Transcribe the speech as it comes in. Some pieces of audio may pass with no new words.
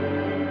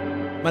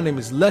My name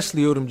is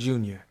Leslie Odom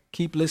Jr.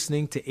 Keep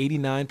listening to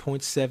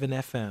 89.7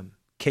 FM,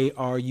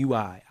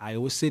 KRUI,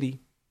 Iowa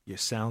City, your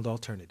sound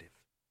alternative.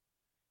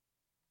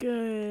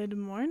 Good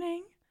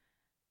morning.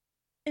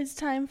 It's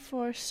time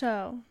for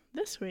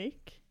this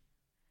week.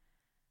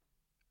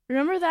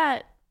 Remember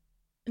that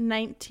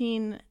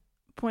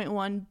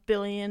 $19.1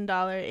 billion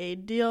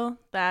aid deal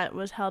that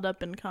was held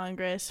up in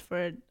Congress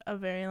for a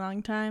very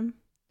long time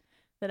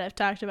that I've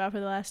talked about for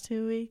the last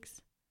 2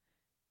 weeks?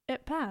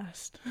 It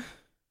passed.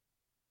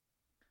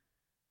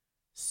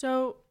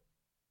 So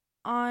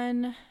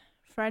on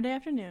Friday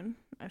afternoon,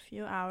 a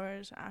few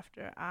hours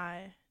after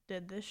I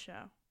did this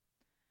show,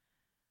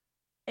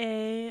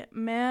 a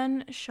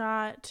man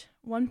shot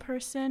one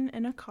person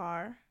in a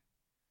car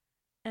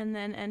and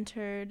then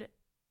entered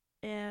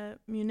a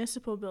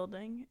municipal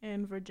building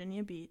in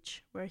Virginia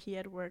Beach where he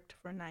had worked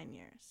for 9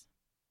 years.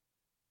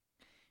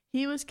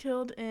 He was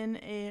killed in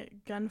a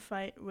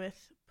gunfight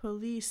with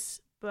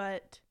police,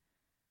 but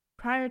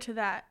prior to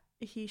that,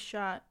 he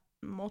shot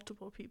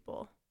multiple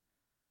people.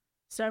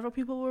 Several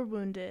people were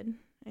wounded,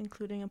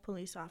 including a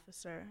police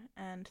officer,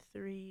 and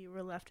 3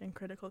 were left in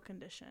critical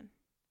condition.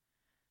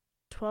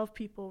 12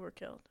 people were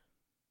killed.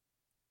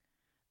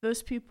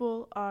 Those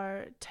people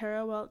are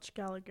Tara Welch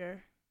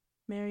Gallagher,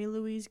 Mary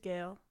Louise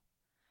Gale,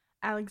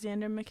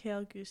 Alexander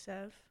Mikhail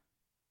Gusev,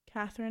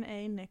 Catherine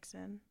A.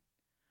 Nixon,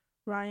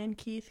 Ryan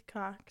Keith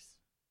Cox,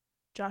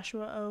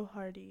 Joshua O.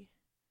 Hardy,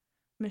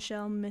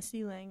 Michelle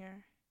Missy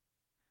Langer,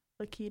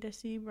 Lakita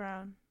C.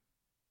 Brown,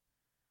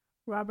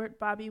 Robert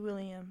Bobby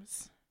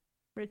Williams,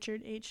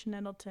 Richard H.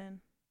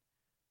 Nettleton,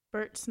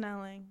 Bert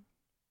Snelling,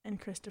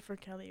 and Christopher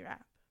Kelly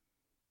Rapp.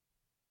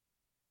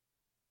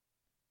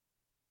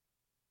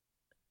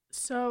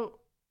 So,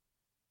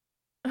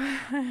 I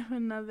have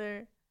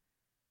another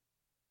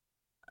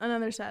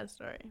sad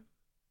story.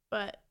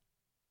 But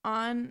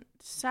on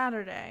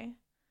Saturday,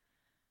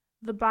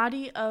 the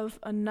body of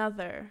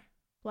another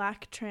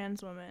Black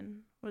trans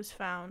woman was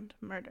found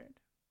murdered.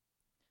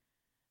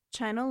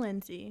 China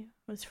Lindsay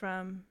was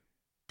from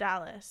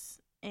Dallas,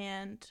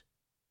 and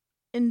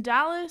in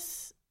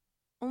Dallas,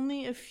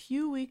 only a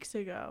few weeks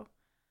ago,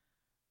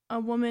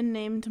 a woman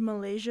named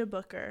Malaysia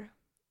Booker,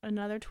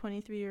 another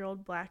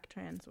 23-year-old Black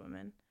trans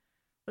woman,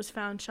 was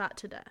found shot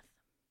to death.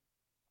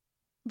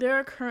 There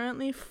are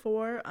currently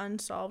 4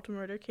 unsolved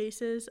murder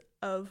cases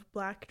of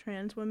Black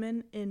trans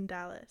women in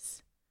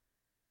Dallas.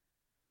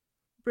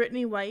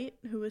 Brittany White,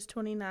 who was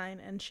 29,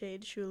 and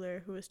Shade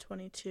Schuler, who was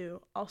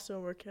 22, also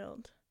were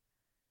killed,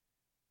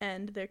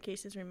 and their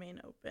cases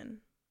remain open.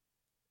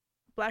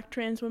 Black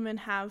trans women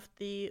have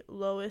the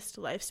lowest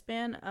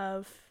lifespan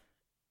of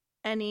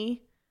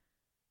any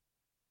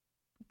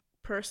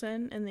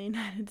person in the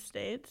United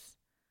States.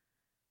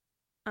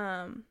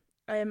 I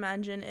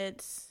imagine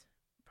it's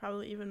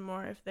probably even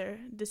more if they're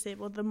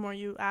disabled. The more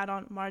you add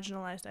on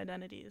marginalized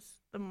identities,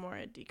 the more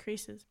it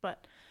decreases.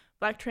 But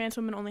Black trans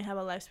women only have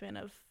a lifespan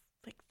of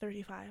like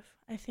 35,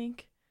 I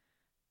think.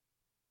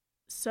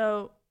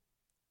 So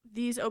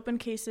these open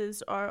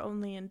cases are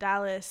only in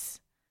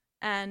Dallas,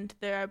 and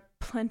there are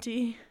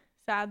plenty,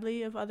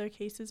 sadly, of other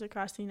cases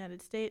across the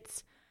United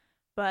States.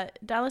 But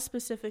Dallas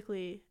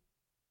specifically,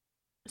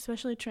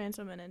 especially trans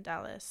women in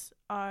Dallas,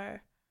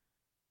 are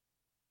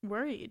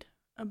worried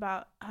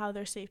about how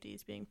their safety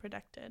is being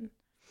protected.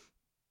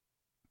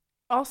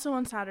 Also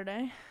on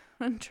Saturday,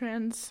 a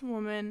trans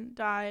woman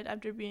died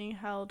after being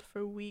held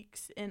for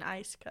weeks in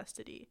ICE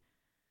custody.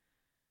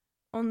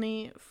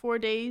 Only 4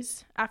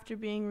 days after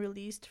being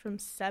released from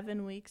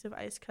 7 weeks of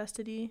ICE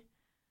custody,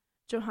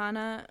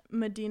 Johanna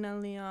Medina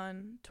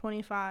Leon,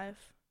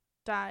 25,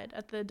 died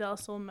at the Del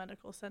Sol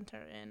Medical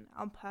Center in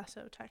El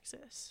Paso,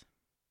 Texas.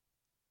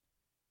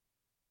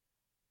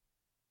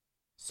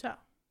 So,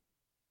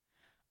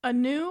 a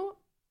new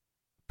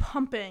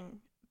pumping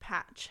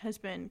patch has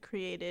been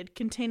created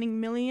containing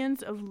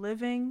millions of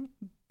living,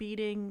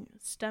 beating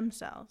stem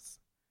cells.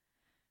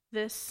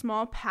 This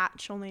small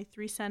patch, only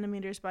 3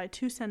 centimeters by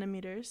 2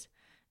 centimeters,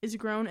 is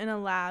grown in a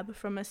lab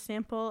from a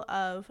sample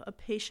of a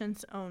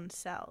patient's own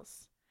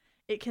cells.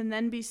 It can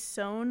then be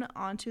sewn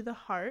onto the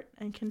heart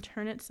and can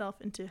turn itself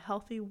into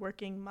healthy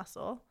working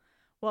muscle,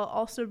 while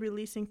also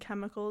releasing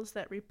chemicals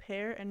that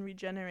repair and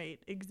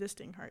regenerate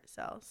existing heart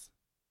cells.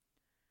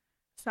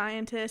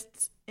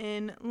 Scientists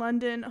in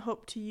London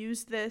hope to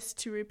use this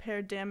to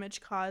repair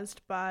damage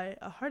caused by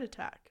a heart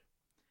attack.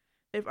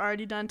 They've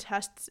already done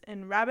tests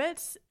in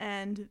rabbits,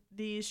 and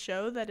these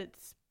show that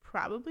it's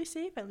probably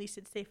safe. At least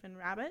it's safe in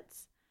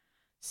rabbits.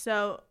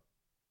 So,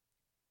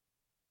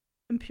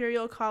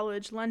 Imperial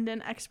College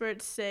London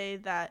experts say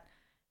that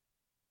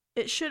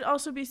it should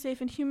also be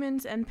safe in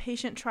humans, and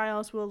patient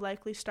trials will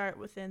likely start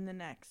within the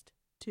next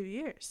 2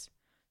 years.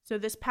 So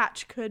this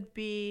patch could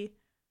be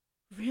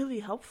really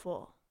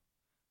helpful.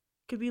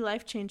 Could be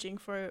life-changing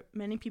for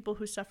many people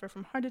who suffer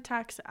from heart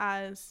attacks,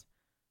 as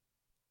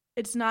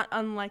it's not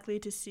unlikely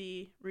to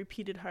see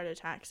repeated heart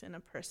attacks in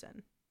a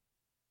person.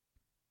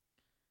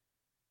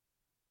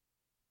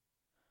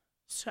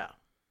 So,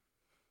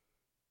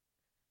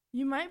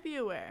 you might be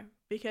aware,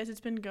 because it's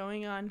been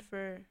going on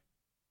for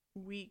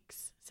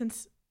weeks,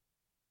 since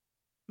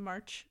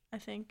March, I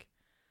think,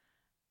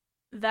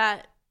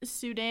 that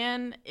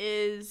Sudan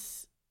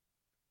is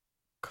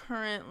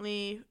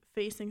currently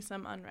facing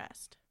some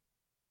unrest.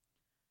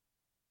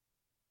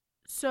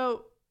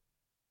 So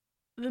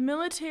the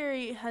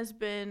military has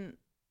been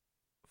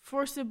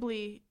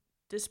forcibly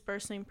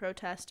dispersing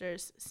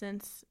protesters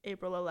since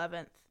April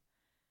 11th.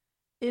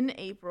 In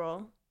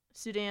April,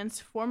 Sudan's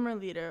former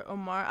leader,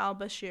 Omar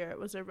al-Bashir,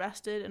 was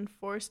arrested and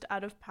forced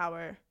out of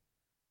power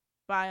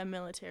by a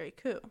military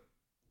coup.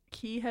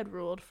 He had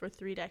ruled for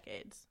 3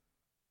 decades.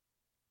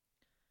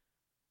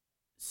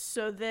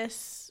 So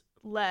this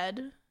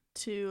led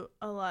to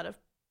a lot of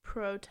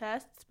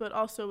protests, but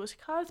also was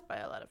caused by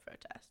a lot of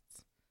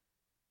protests.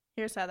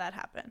 Here's how that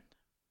happened.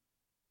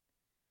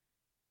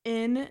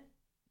 In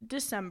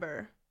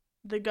December,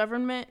 the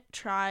government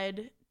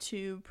tried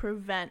to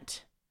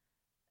prevent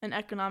an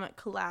economic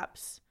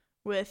collapse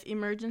with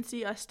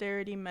emergency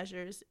austerity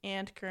measures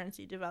and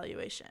currency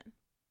devaluation.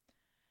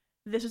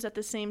 This was at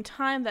the same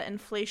time that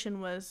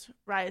inflation was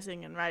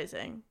rising and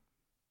rising.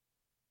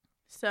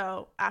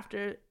 So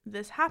after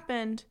this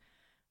happened,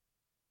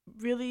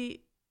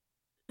 really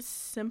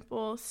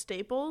simple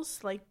staples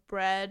like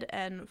bread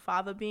and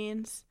fava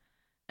beans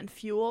and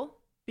fuel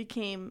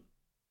became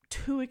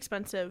too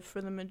expensive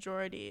for the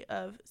majority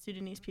of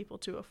Sudanese people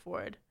to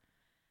afford.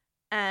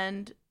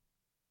 And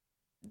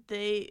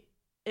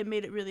it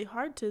made it really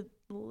hard to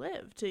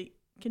live, to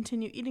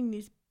continue eating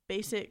these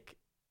basic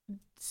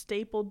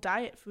staple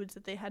diet foods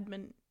that they had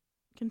been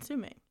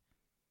consuming.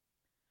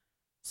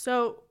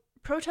 So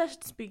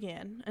protests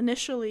began,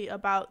 initially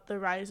about the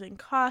rising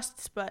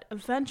costs, but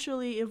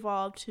eventually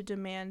evolved to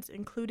demands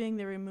including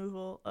the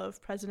removal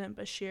of President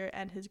Bashir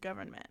and his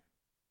government.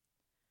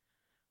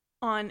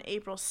 On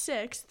April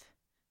 6th,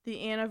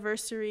 the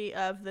anniversary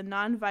of the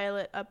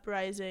nonviolent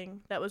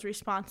uprising that was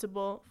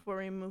responsible for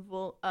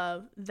removal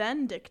of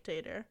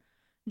then-dictator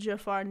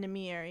Jafar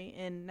Nimeri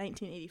in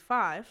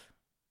 1985,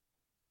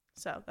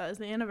 so that was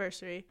the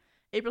anniversary,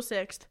 April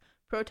 6th,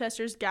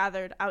 protesters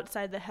gathered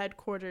outside the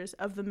headquarters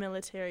of the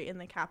military in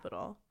the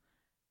capital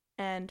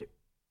and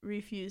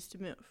refused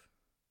to move.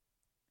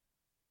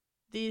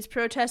 These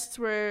protests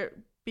were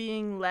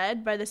being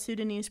led by the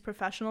Sudanese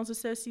Professionals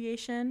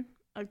Association,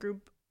 a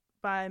group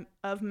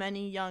of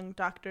many young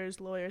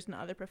doctors, lawyers, and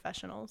other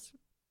professionals,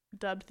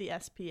 dubbed the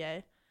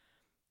SPA,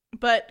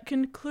 but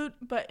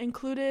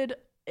included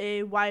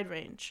a wide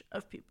range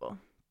of people.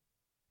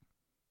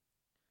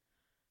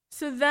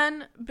 So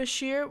then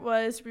Bashir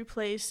was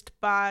replaced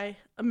by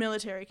a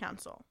military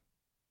council,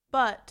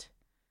 but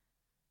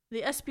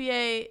the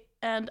SPA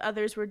and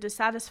others were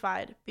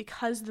dissatisfied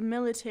because the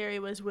military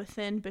was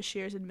within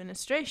Bashir's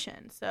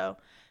administration. So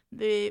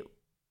they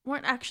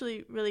weren't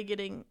actually really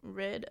getting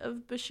rid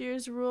of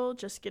Bashir's rule,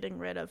 just getting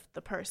rid of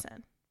the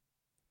person.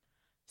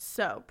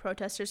 So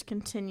protesters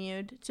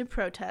continued to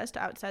protest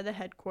outside the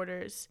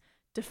headquarters,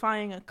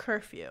 defying a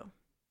curfew.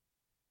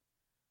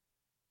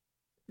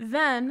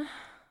 Then,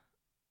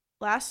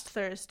 last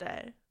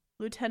Thursday,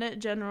 Lieutenant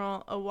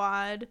General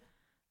Awad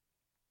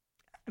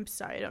Ibn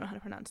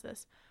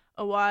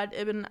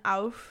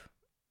Auf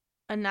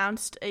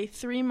announced a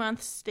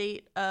 3-month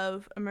state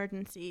of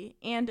emergency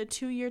and a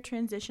 2-year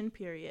transition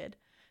period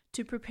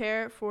to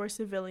prepare for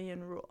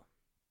civilian rule.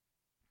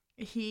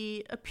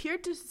 He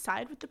appeared to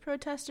side with the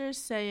protesters,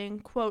 saying,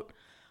 quote,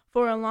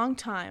 "For a long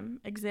time,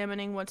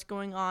 examining what's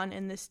going on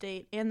in the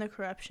state and the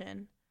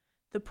corruption,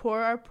 the poor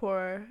are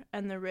poorer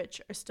and the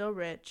rich are still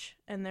rich,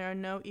 and there are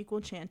no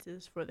equal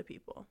chances for the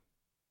people."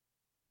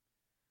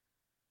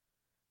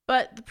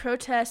 But the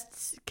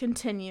protests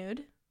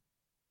continued,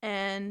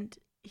 and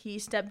he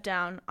stepped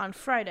down on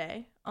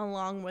Friday,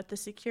 along with the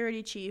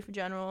security chief,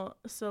 General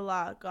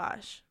Salah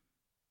Ghash.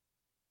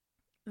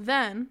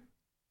 Then,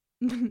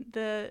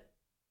 the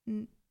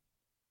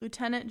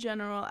Lieutenant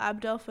General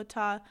Abdel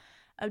Fattah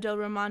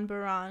Abdelrahman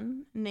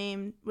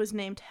Burhan was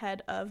named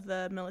head of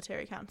the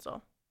military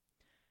council.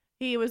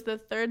 He was the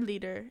 3rd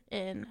leader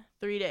in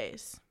 3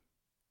 days.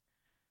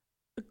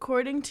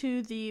 According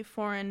to the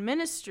foreign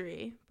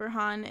ministry,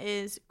 Burhan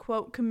is,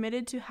 quote,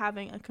 "committed to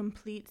having a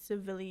complete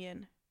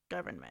civilian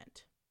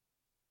government."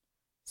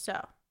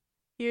 So,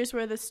 here's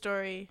where the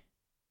story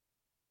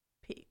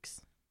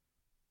peaks.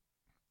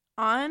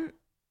 On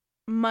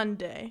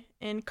Monday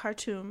in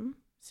Khartoum,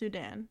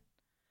 Sudan,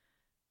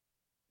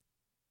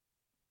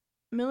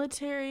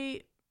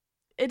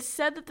 it's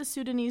said that the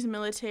Sudanese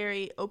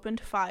military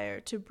opened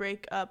fire to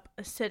break up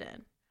a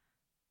sit-in.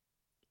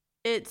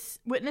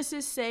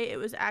 Witnesses say it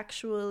was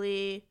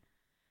actually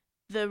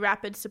the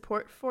Rapid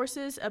Support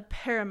Forces, a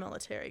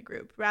paramilitary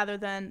group, rather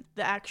than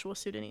the actual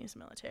Sudanese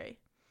military.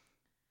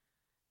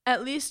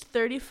 At least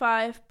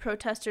 35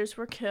 protesters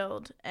were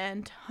killed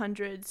and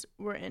hundreds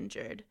were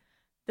injured.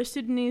 The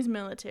Sudanese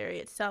military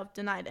itself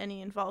denied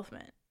any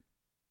involvement.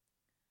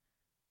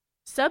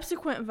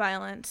 Subsequent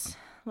violence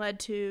led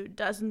to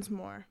dozens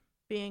more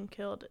being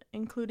killed,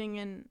 including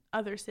in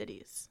other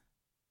cities.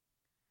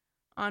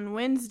 On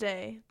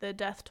Wednesday, the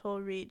death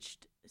toll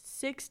reached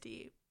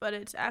 60, but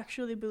it's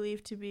actually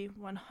believed to be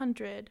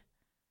 100,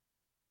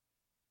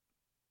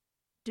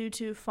 due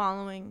to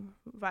following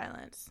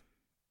violence.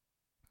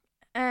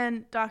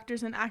 And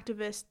doctors and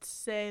activists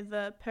say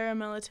the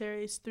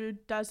paramilitaries threw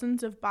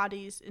dozens of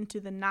bodies into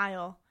the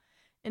Nile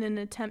in an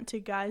attempt to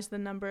guise the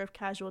number of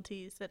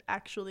casualties that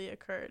actually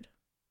occurred.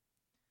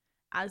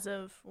 As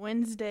of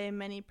Wednesday,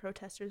 many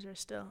protesters are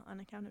still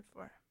unaccounted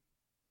for.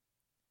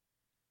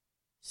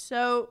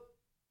 So,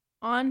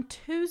 on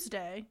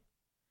Tuesday,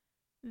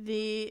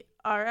 the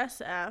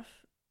RSF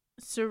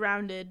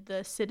surrounded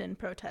the sit-in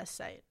protest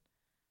site.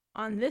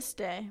 On this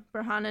day,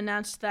 Burhan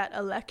announced that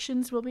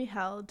elections will be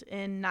held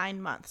in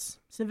 9 months,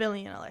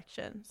 civilian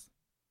elections.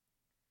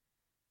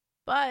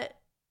 But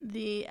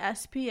the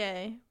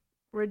SPA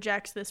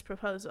rejects this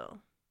proposal.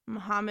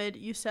 Mohammed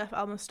Youssef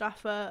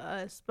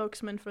al-Mustafa, a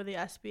spokesman for the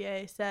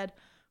SPA, said,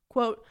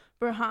 quote,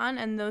 Burhan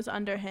and those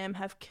under him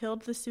have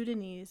killed the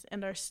Sudanese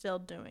and are still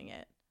doing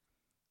it.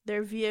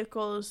 Their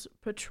vehicles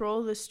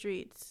patrol the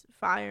streets,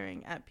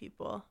 firing at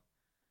people.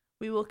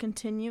 We will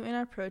continue in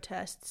our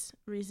protests,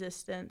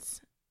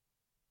 resistance,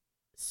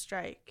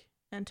 strike,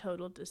 and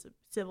total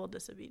civil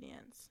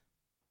disobedience.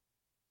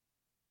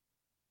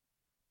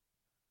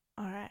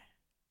 All right.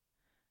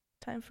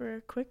 Time for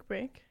a quick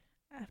break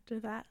after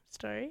that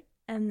story,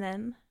 and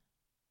then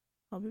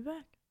I'll be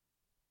back.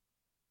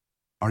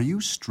 Are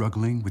you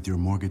struggling with your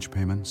mortgage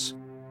payments?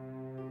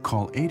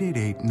 Call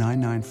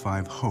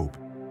 888-995-HOPE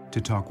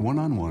to talk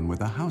one-on-one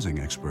with a housing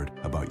expert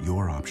about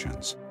your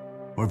options.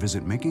 Or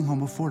visit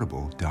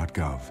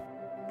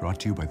makinghomeaffordable.gov. Brought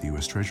to you by the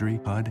U.S. Treasury,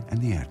 HUD,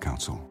 and the Ad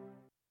Council.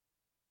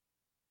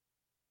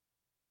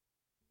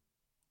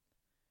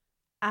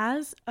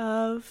 As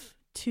of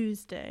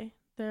Tuesday,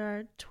 there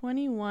are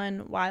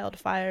 21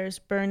 wildfires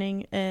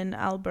burning in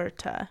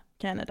Alberta,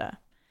 Canada,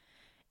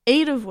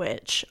 8 of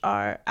which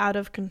are out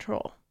of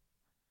control.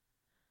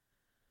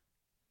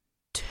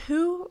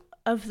 2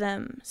 of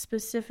them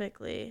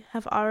specifically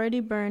have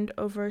already burned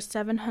over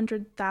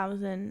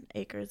 700,000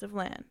 acres of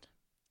land.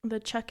 The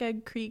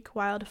Chuckegg Creek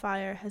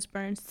wildfire has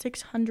burned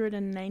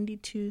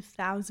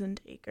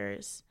 692,000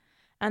 acres,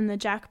 and the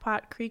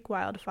Jackpot Creek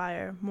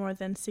wildfire more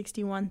than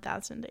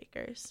 61,000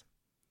 acres.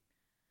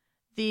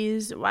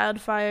 These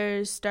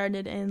wildfires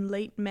started in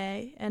late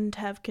May and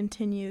have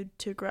continued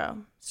to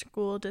grow.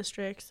 School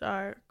districts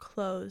are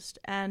closed,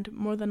 and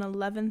more than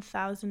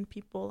 11,000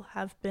 people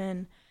have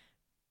been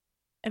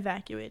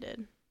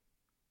evacuated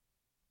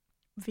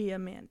via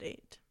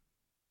mandate.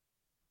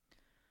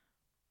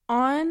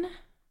 On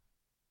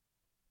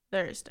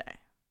Thursday,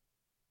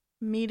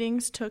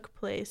 meetings took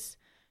place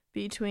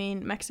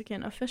between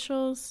Mexican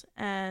officials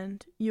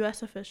and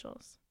U.S.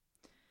 officials.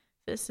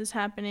 This is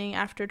happening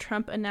after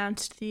Trump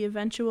announced the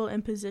eventual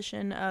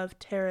imposition of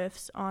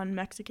tariffs on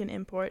Mexican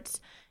imports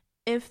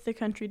if the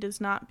country does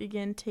not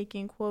begin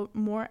taking, quote,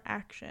 more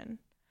action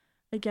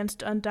against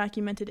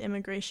undocumented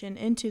immigration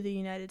into the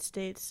United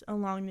States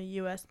along the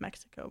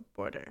U.S.-Mexico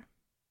border.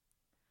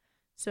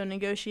 So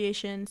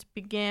negotiations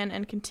began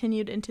and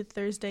continued into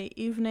Thursday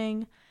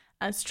evening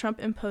as Trump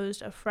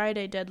imposed a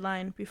Friday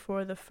deadline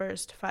before the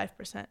first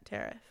 5%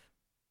 tariff.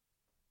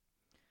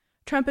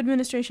 Trump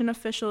administration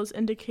officials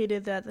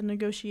indicated that the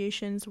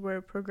negotiations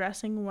were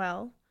progressing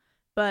well,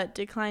 but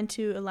declined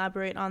to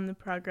elaborate on the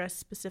progress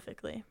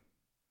specifically.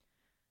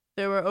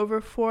 There were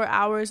over 4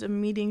 hours of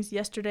meetings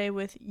yesterday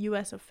with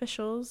U.S.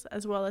 officials,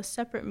 as well as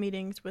separate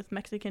meetings with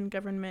Mexican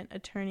government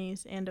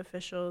attorneys and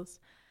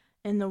officials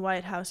in the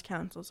White House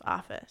counsel's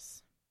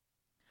office.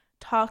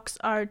 Talks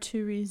are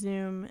to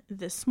resume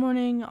this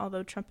morning,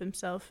 although Trump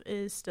himself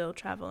is still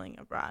traveling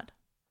abroad.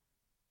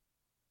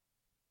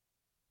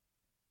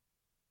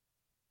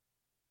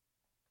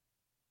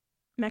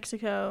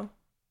 Mexico's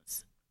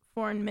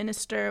foreign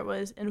minister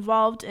was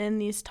involved in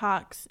these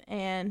talks,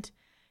 and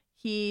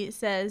he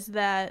says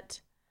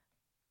that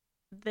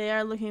they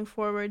are looking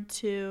forward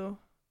to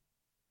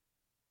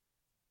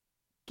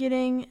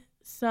getting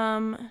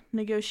some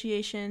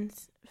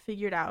negotiations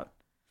figured out.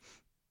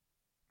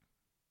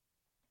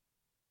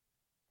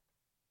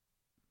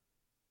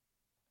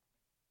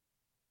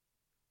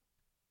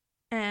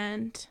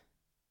 And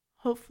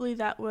hopefully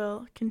that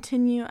will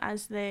continue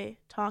as they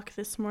talk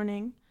this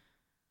morning.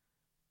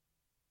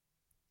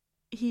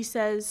 He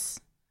says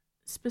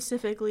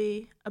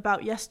specifically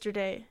about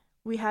yesterday,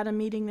 we had a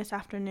meeting this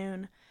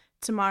afternoon.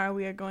 Tomorrow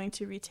we are going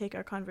to retake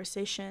our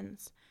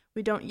conversations.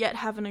 We don't yet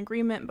have an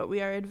agreement, but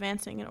we are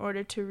advancing in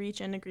order to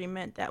reach an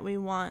agreement that we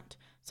want.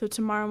 So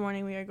tomorrow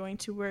morning we are going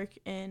to work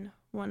in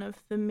one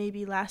of the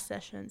maybe last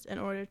sessions in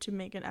order to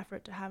make an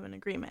effort to have an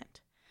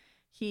agreement.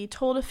 He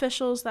told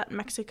officials that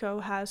Mexico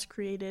has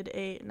created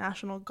a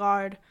National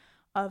Guard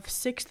of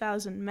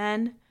 6,000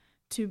 men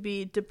to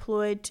be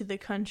deployed to the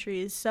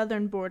country's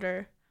southern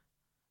border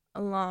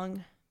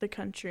along the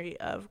country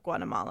of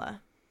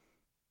Guatemala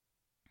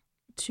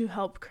to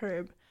help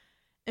curb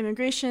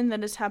emigration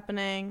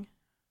happening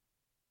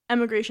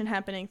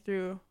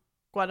through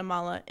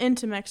Guatemala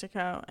into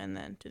Mexico and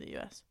then to the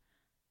U.S.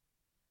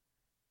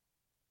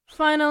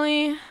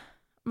 Finally,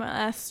 my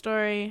last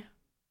story.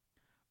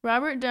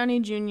 Robert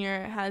Downey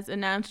Jr. has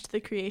announced the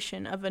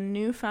creation of a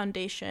new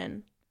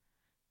foundation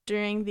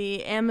during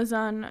the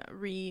Amazon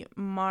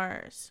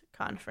Re-Mars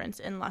conference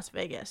in Las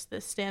Vegas.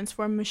 This stands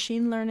for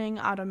Machine Learning,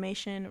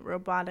 Automation,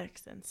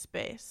 Robotics, and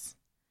Space.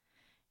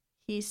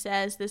 He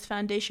says this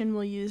foundation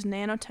will use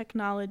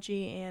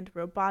nanotechnology and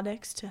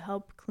robotics to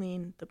help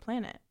clean the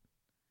planet.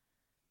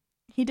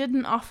 He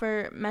didn't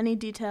offer many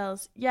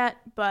details yet,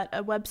 but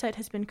a website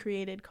has been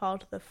created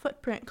called the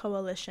Footprint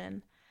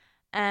Coalition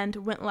and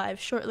went live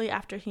shortly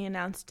after he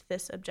announced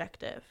this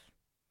objective.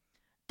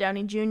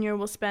 Downey Jr.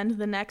 will spend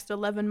the next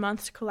 11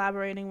 months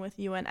collaborating with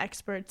UN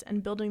experts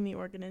and building the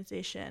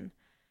organization,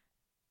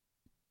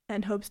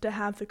 and hopes to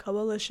have the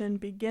coalition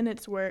begin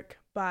its work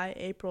by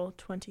April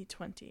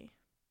 2020.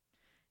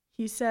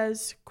 He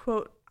says,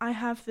 quote, "I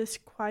have this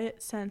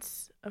quiet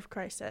sense of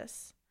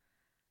crisis,"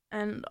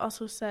 and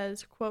also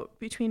says, quote,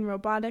 "Between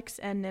robotics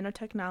and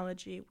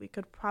nanotechnology, we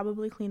could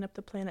probably clean up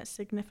the planet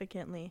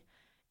significantly,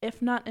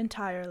 if not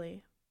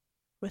entirely,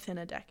 within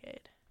a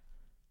decade."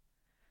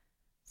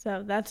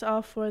 So that's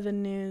all for the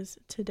news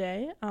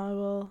today. I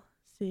will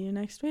see you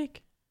next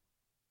week.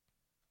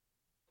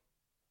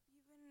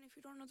 Even if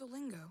you don't know the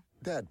lingo.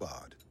 Dad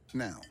bod,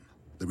 noun.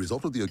 The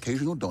result of the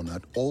occasional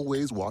donut,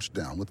 always washed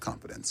down with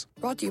confidence.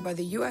 Brought to you by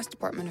the U.S.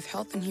 Department of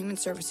Health and Human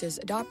Services,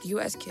 Adopt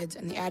U.S. Kids,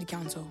 and the Ad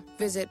Council.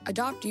 Visit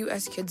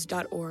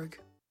adoptuskids.org.